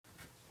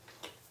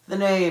The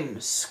name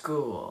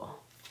school.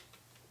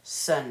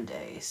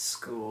 Sunday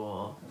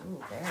school.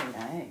 Ooh, very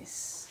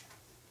nice.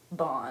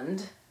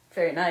 Bond.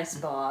 Very nice,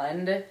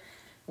 Bond.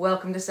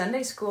 Welcome to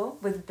Sunday School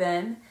with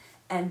Ben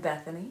and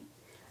Bethany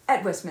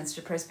at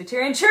Westminster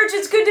Presbyterian Church.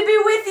 It's good to be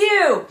with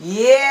you.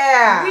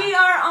 Yeah. We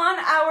are on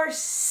our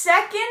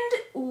second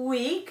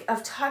week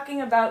of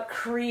talking about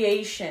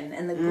creation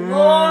and the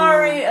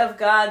glory of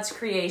God's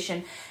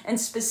creation, and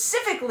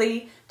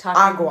specifically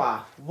talking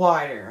Agua,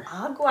 water.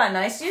 Agua,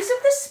 nice use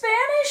of the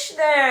Spanish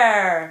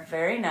there.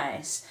 Very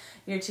nice.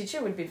 Your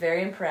teacher would be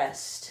very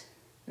impressed.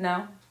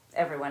 No?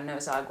 Everyone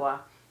knows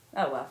agua.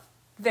 Oh well.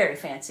 Very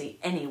fancy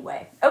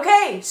anyway.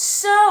 Okay,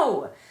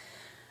 so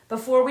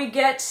before we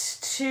get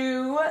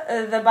to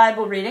the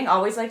Bible reading, I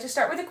always like to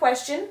start with a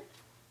question.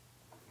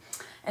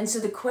 And so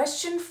the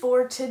question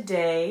for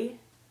today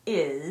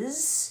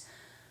is,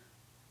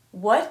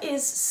 what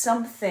is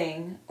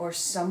something or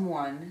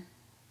someone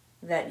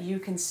that you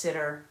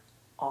consider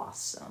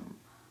awesome?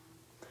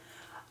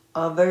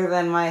 Other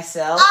than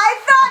myself?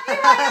 I thought you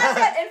were going to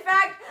say, in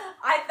fact,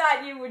 I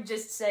thought you would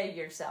just say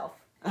yourself.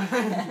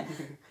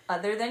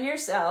 Other than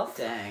yourself.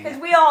 Dang. Because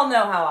we all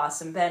know how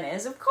awesome Ben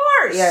is, of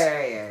course.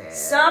 Yeah.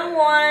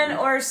 Someone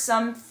or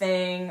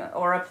something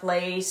or a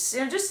place,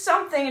 just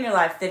something in your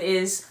life that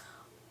is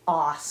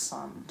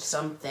awesome.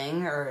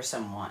 Something or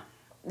someone?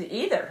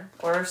 Either.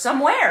 Or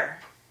somewhere.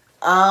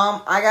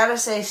 I gotta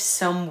say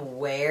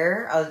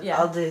somewhere. Yeah.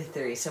 I'll do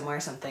three. Somewhere,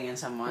 something, and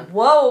someone.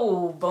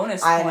 Whoa,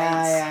 bonus I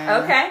points.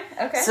 know. Okay.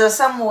 So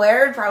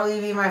somewhere would probably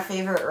be my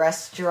favorite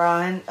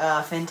restaurant,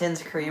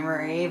 Fenton's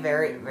Creamery.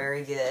 Very,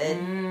 very good.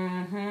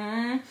 Mm-hmm.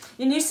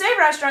 And you say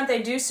restaurant,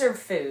 they do serve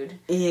food.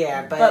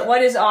 Yeah, But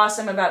what is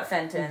awesome about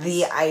Fenton's?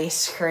 The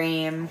ice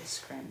cream. Ice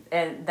cream.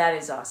 And that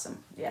is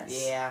awesome. Yes.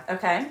 Yeah.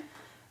 Okay.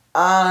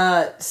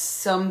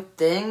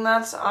 Something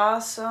that's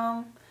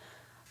awesome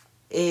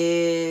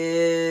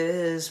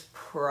is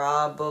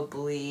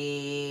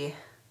probably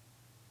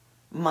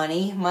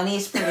money.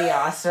 Money's pretty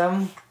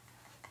awesome.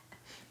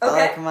 Okay.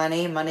 I like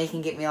money. Money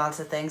can get me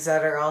lots of things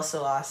that are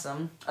also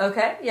awesome.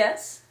 Okay,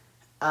 yes.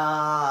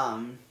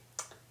 And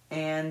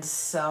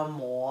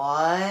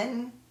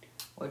someone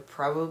would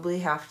probably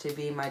have to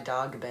be my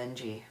dog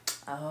Benji.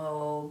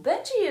 Oh,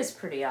 Benji is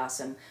pretty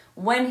awesome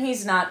when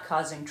he's not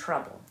causing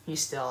trouble. He's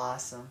still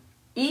awesome.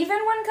 Even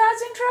when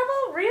causing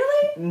trouble?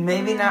 Really?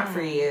 Maybe not for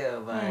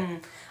you, but...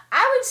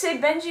 I would say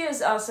Benji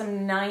is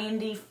awesome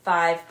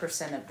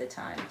 95% of the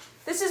time.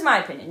 This is my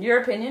opinion. Your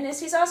opinion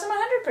is he's awesome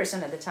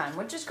 100% of the time,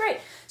 which is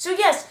great. So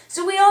yes,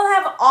 so we all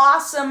have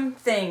awesome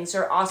things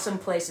or awesome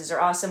places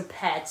or awesome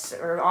pets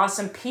or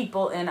awesome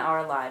people in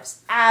our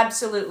lives.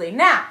 Absolutely.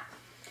 Now,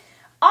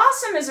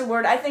 awesome is a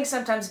word I think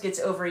sometimes gets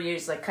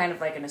overused, like kind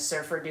of like in a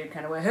surfer dude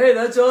kind of way. Hey,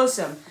 that's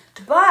awesome.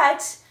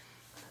 But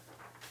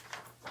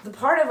the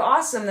part of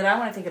awesome that I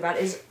want to think about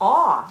is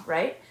awe,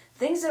 right?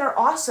 Things that are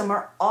awesome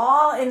are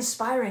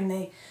awe-inspiring.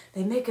 They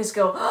make us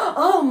go,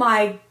 oh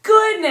my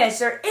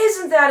goodness, or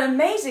isn't that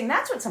amazing?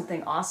 That's what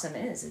something awesome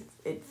is.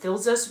 It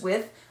fills us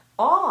with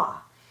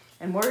awe.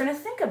 And we're going to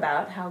think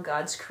about how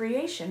God's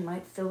creation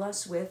might fill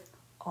us with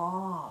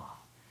awe.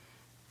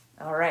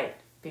 All right,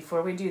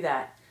 before we do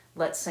that,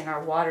 let's sing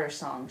our water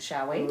song,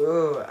 shall we?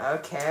 Ooh,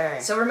 okay.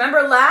 So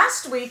remember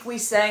last week we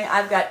sang,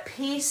 I've got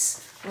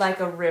peace like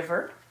a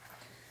river.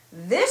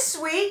 This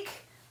week,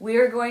 we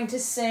are going to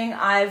sing,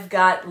 I've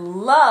got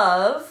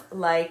love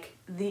like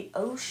the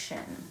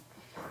ocean.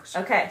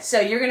 Okay, so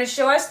you're going to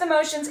show us the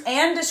motions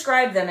and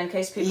describe them in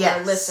case people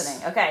are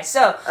listening. Okay,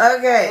 so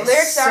the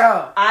lyrics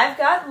are, I've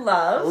got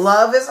love.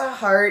 Love is a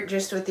heart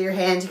just with your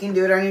hands. You can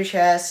do it on your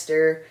chest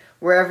or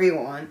wherever you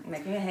want.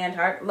 Making a hand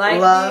heart. Like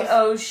love. the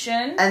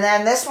ocean. And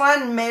then this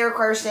one may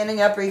require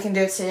standing up, or you can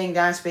do it sitting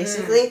down. So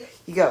basically,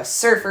 you go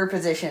surfer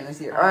position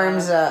with your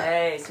arms up.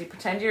 Okay, so you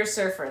pretend you're a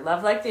surfer.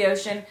 Love like the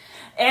ocean.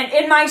 And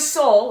in my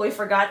soul, we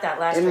forgot that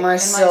last week. In my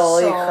soul,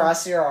 you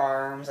cross your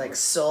arms, like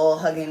soul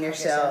hugging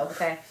yourself.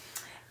 Okay.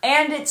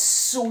 And it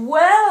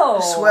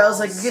swells. Swells,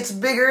 like it gets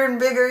bigger and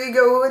bigger, you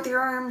go with your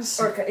arms.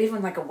 Or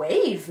even like a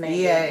wave,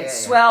 maybe. Yeah.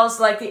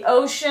 Swells like the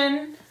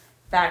ocean,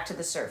 back to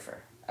the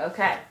surfer.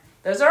 Okay.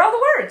 Those are all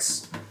the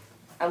words.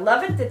 I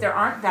love it that there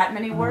aren't that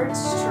many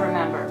words to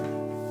remember.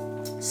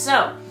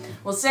 So,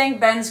 we'll sing.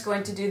 Ben's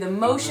going to do the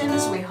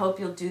motions. We hope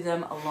you'll do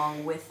them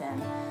along with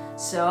him.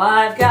 So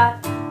I've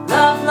got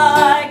love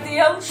like the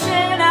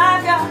ocean.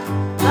 I've got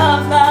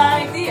love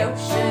like the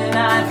ocean.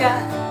 I've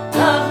got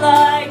love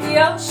like the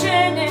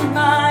ocean in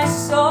my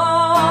soul.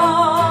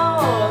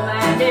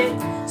 And it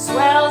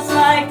swells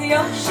like the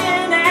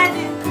ocean. And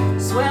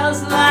it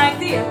swells like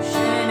the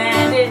ocean.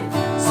 And it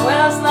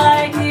swells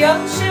like the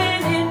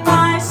ocean in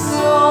my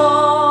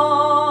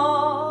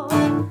soul.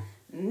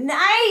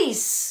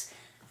 Nice!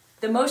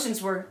 The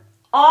motions were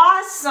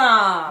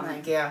awesome.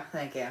 Thank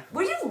you.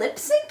 Were you lip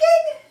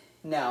syncing?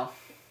 No.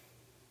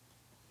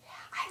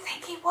 I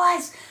think he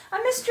was.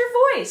 I missed your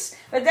voice.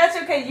 But that's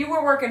okay. You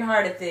were working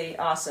hard at the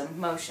awesome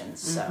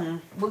motions. So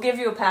we'll give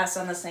you a pass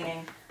on the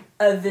singing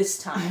this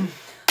time.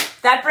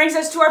 That brings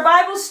us to our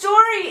Bible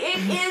story.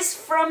 It is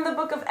from the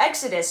book of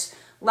Exodus.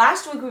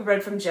 Last week we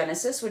read from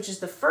Genesis, which is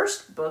the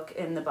first book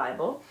in the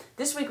Bible.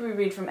 This week we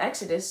read from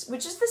Exodus,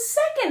 which is the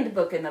second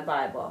book in the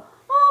Bible.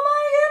 Oh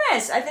my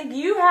goodness. I think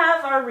you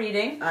have our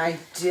reading. I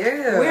do.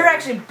 We're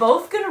actually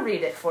both going to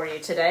read it for you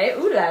today.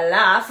 Ooh la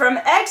la. From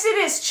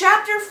Exodus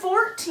chapter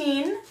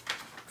 14,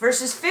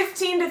 verses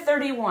 15 to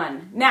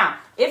 31. Now,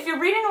 if you're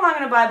reading along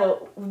in the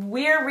Bible,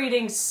 we're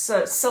reading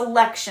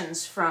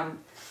selections from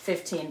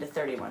 15 to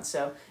 31.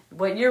 So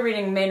what you're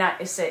reading may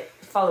not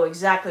follow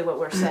exactly what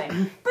we're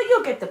saying, but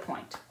you'll get the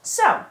point.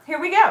 So, here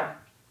we go.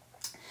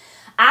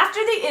 After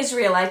the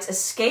Israelites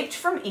escaped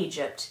from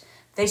Egypt,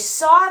 they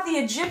saw the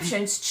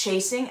Egyptians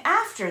chasing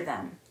after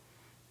them.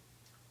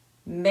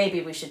 Maybe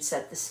we should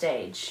set the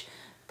stage.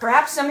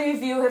 Perhaps some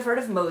of you have heard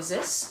of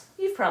Moses.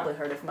 You've probably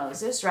heard of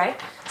Moses,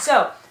 right?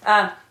 So,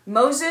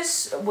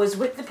 Moses was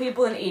with the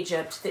people in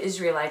Egypt, the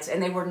Israelites,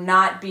 and they were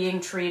not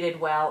being treated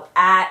well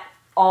at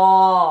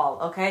all.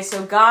 Okay,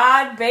 so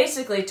God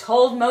basically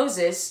told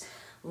Moses,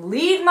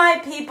 lead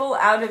my people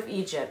out of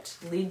Egypt.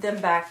 Lead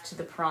them back to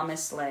the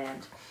promised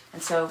land.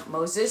 And so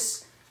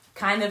Moses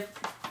kind of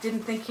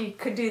didn't think he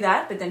could do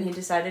that, but then he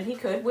decided he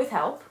could with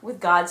help, with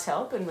God's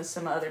help and with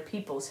some other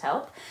people's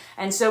help.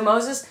 And so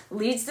Moses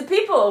leads the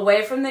people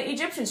away from the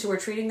Egyptians who were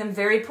treating them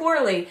very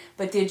poorly,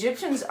 but the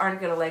Egyptians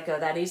aren't going to let go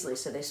that easily,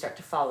 so they start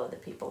to follow the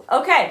people.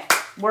 Okay,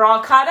 we're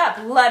all caught up.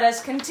 Let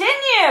us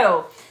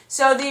continue.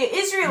 So the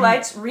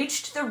Israelites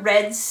reached the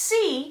Red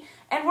Sea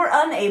and were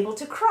unable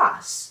to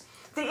cross.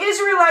 The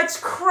Israelites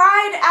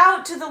cried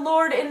out to the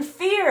Lord in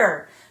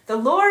fear. The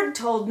Lord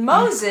told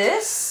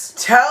Moses,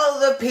 tell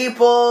the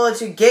people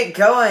to get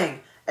going.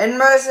 And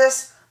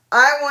Moses,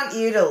 I want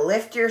you to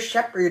lift your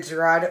shepherd's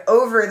rod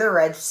over the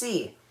Red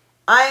Sea.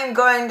 I am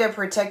going to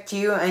protect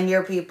you and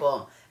your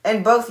people,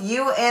 and both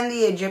you and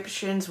the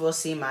Egyptians will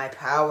see my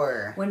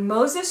power. When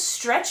Moses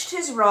stretched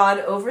his rod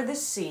over the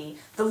sea,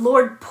 the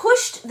Lord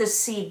pushed the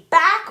sea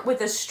back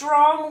with a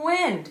strong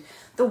wind.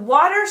 The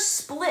water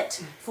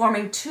split,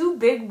 forming two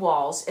big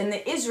walls, and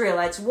the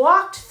Israelites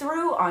walked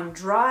through on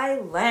dry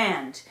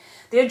land.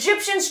 The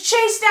Egyptians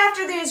chased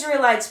after the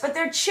Israelites, but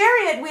their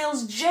chariot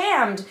wheels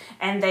jammed,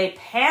 and they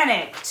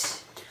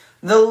panicked.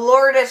 The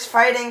Lord is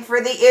fighting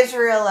for the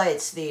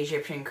Israelites, the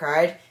Egyptian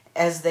cried,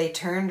 as they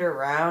turned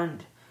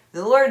around.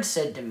 The Lord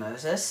said to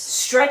Moses,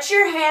 stretch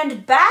your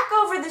hand back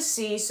over the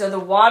sea so the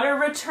water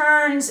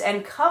returns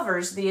and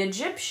covers the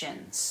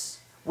Egyptians.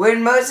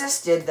 When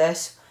Moses did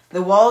this,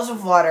 the walls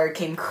of water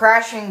came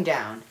crashing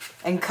down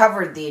and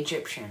covered the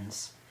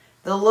Egyptians.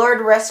 The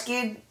Lord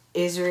rescued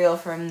Israel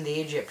from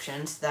the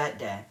Egyptians that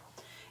day.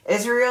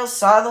 Israel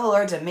saw the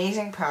Lord's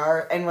amazing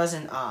power and was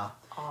in awe.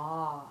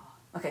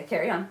 Okay,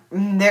 carry on.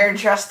 Their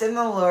trust in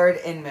the Lord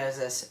and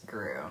Moses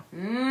grew.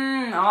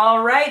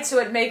 All right, so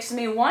it makes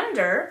me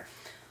wonder,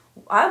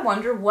 I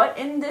wonder what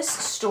in this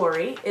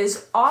story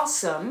is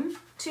awesome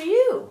to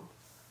you.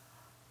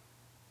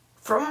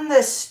 From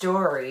this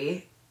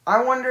story,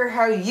 I wonder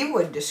how you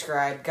would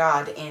describe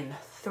God in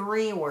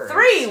 3 words.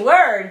 3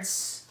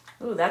 words?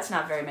 Ooh, that's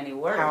not very many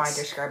words. How I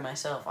describe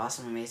myself.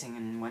 Awesome, amazing,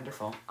 and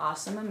wonderful.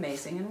 Awesome,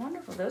 amazing, and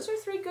wonderful. Those are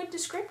 3 good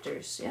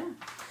descriptors, yeah.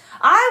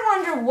 I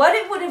wonder what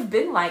it would have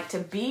been like to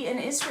be an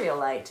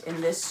Israelite in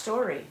this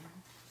story.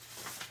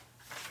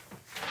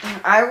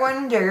 I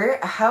wonder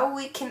how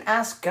we can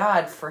ask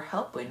God for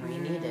help when we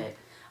need it.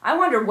 I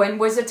wonder when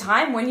was a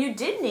time when you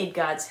did need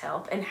God's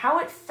help and how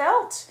it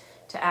felt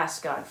to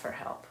ask God for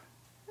help.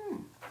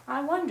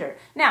 I wonder.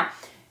 Now,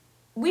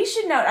 we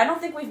should note, I don't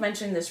think we've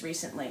mentioned this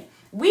recently.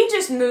 We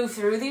just move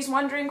through these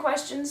wondering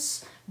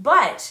questions,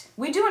 but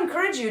we do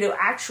encourage you to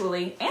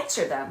actually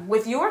answer them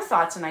with your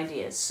thoughts and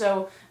ideas.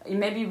 So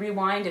maybe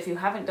rewind if you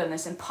haven't done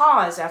this and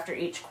pause after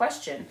each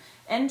question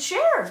and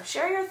share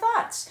your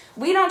thoughts.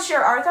 We don't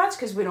share our thoughts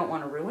because we don't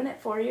want to ruin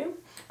it for you.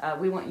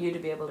 We want you to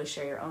be able to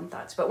share your own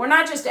thoughts. But we're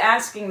not just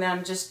asking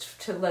them just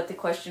to let the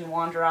question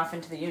wander off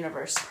into the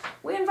universe.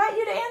 We invite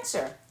you to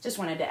answer. Just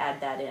wanted to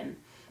add that in.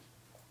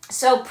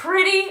 So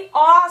pretty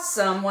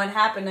awesome what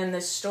happened in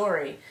this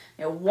story.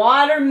 You know,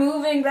 water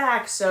moving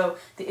back so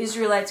the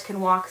Israelites can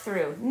walk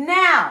through.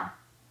 Now,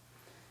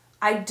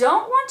 I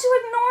don't want to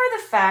ignore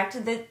the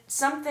fact that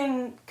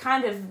something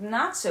kind of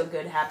not so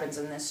good happens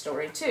in this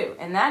story too.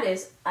 And that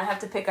is, I have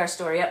to pick our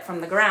story up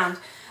from the ground.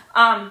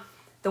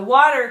 The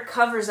water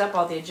covers up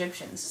all the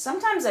Egyptians.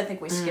 Sometimes I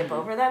think we skip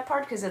over that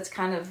part because it's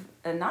kind of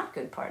a not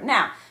good part.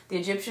 Now, the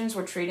Egyptians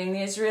were treating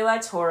the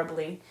Israelites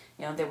horribly.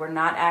 You know, they were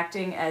not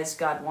acting as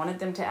God wanted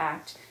them to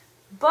act.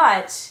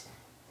 But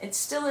it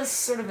still is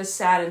sort of a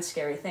sad and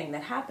scary thing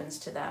that happens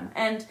to them.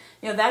 And,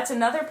 you know, that's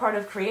another part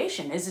of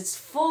creation, is it's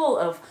full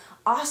of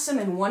awesome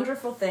and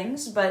wonderful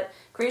things, but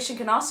creation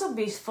can also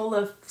be full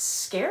of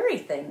scary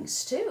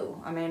things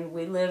too. I mean,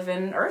 we live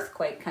in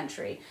earthquake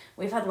country.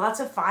 We've had lots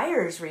of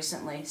fires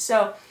recently.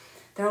 So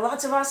there are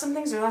lots of awesome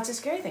things, there are lots of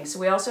scary things. So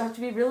we also have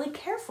to be really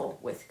careful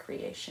with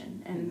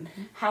creation and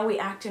how we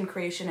act in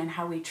creation and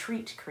how we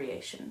treat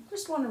creation.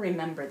 Just want to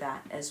remember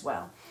that as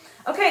well.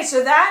 Okay,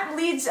 so that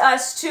leads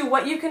us to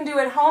what you can do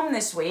at home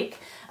this week.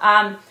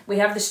 We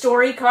have the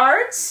story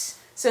cards.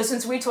 So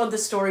since we told the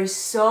story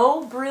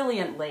so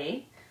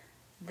brilliantly,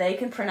 they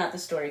can print out the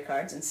story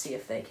cards and see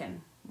if they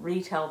can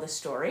retell the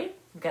story.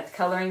 We've got the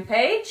coloring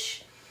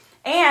page.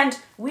 And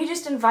we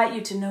just invite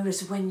you to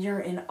notice when you're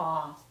in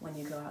awe when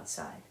you go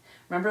outside.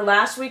 Remember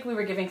last week we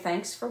were giving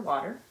thanks for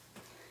water.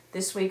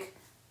 This week,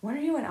 when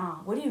are you in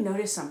awe? What do you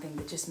notice something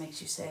that just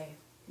makes you say,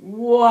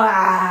 wow?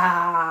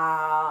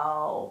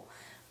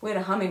 We had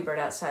a hummingbird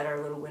outside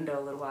our little window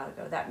a little while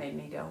ago. That made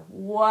me go,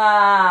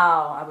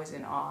 wow. I was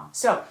in awe.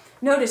 So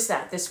notice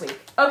that this week.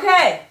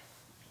 Okay.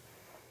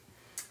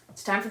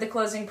 It's time for the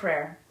closing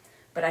prayer.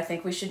 But I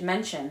think we should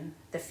mention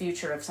the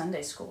future of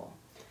Sunday school.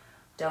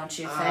 Don't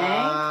you think?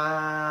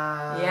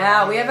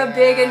 Yeah, we have a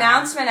big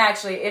announcement,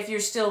 actually, if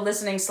you're still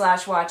listening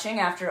 / watching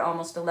after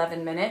almost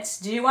 11 minutes.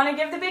 Do you want to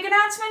give the big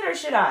announcement, or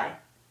should I?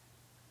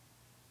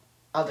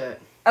 I'll do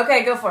it.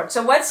 Okay, go for it.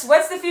 So what's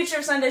the future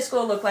of Sunday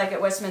school look like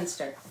at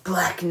Westminster?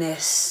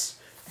 Blackness,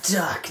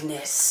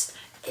 darkness,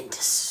 and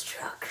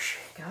destruction.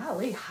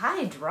 Golly,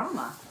 high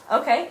drama.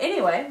 Okay,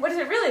 anyway, what does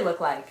it really look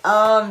like?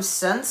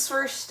 Since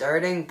we're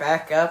starting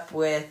back up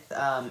with,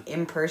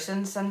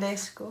 in-person Sunday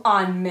school.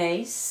 On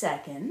May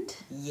 2nd.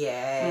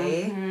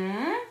 Yay.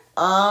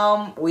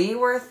 Mm-hmm. We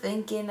were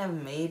thinking of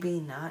maybe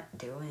not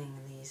doing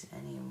these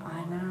anymore.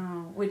 I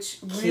know, which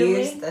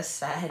really... Cues the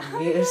sad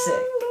music.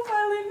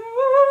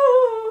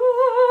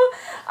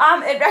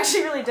 It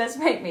actually really does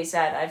make me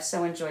sad. I've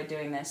so enjoyed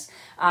doing this.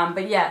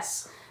 But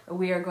yes,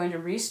 we are going to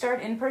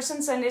restart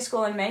in-person Sunday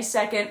school on May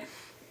 2nd.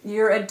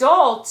 Your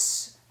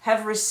adults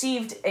have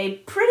received a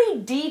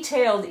pretty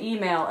detailed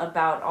email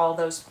about all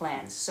those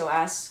plans. So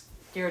ask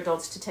your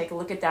adults to take a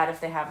look at that if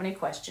they have any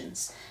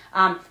questions.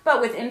 But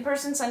with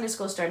in-person Sunday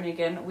school starting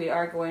again, we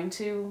are going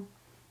to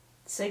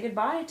say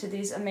goodbye to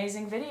these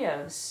amazing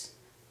videos.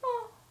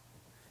 Oh,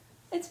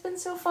 it's been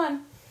so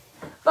fun.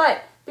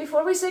 But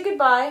before we say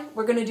goodbye,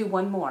 we're going to do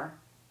one more.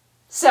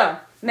 So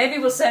maybe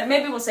we'll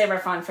save our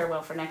fond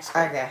farewell for next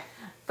week. Okay.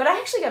 But I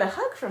actually got a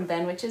hug from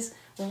Ben, which is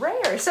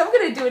rare. So I'm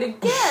going to do it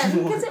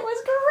again because it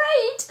was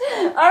great.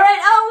 All right.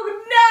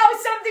 Oh, no.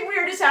 Something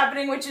weird is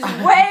happening, which is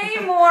way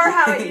more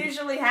how it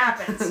usually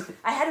happens.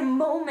 I had a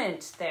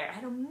moment there.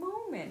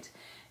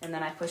 And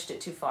then I pushed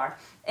it too far.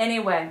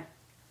 Anyway,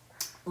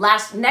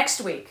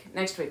 next week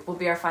will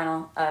be our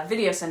final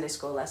video Sunday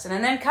school lesson.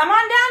 And then come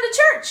on down to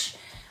church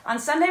on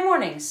Sunday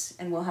mornings,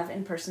 and we'll have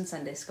in-person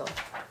Sunday school.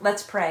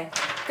 Let's pray.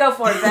 Go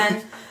for it,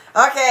 Ben.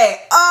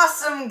 Okay,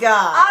 awesome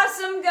God.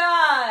 Awesome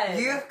God.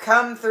 You've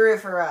come through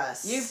for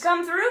us. You've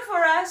come through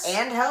for us.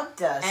 And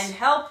helped us.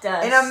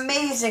 In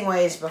amazing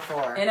ways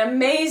before.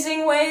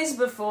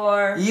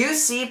 You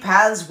see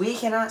paths we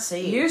cannot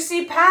see.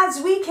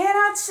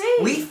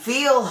 We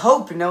feel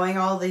hope knowing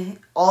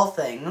all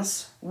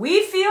things.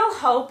 We feel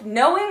hope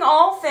knowing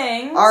all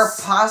things are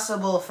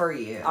possible for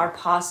you.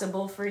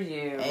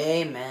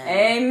 Amen.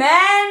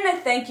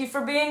 Amen. Thank you for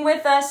being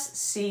with us.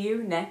 See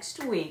you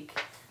next week.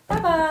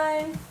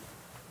 Bye-bye.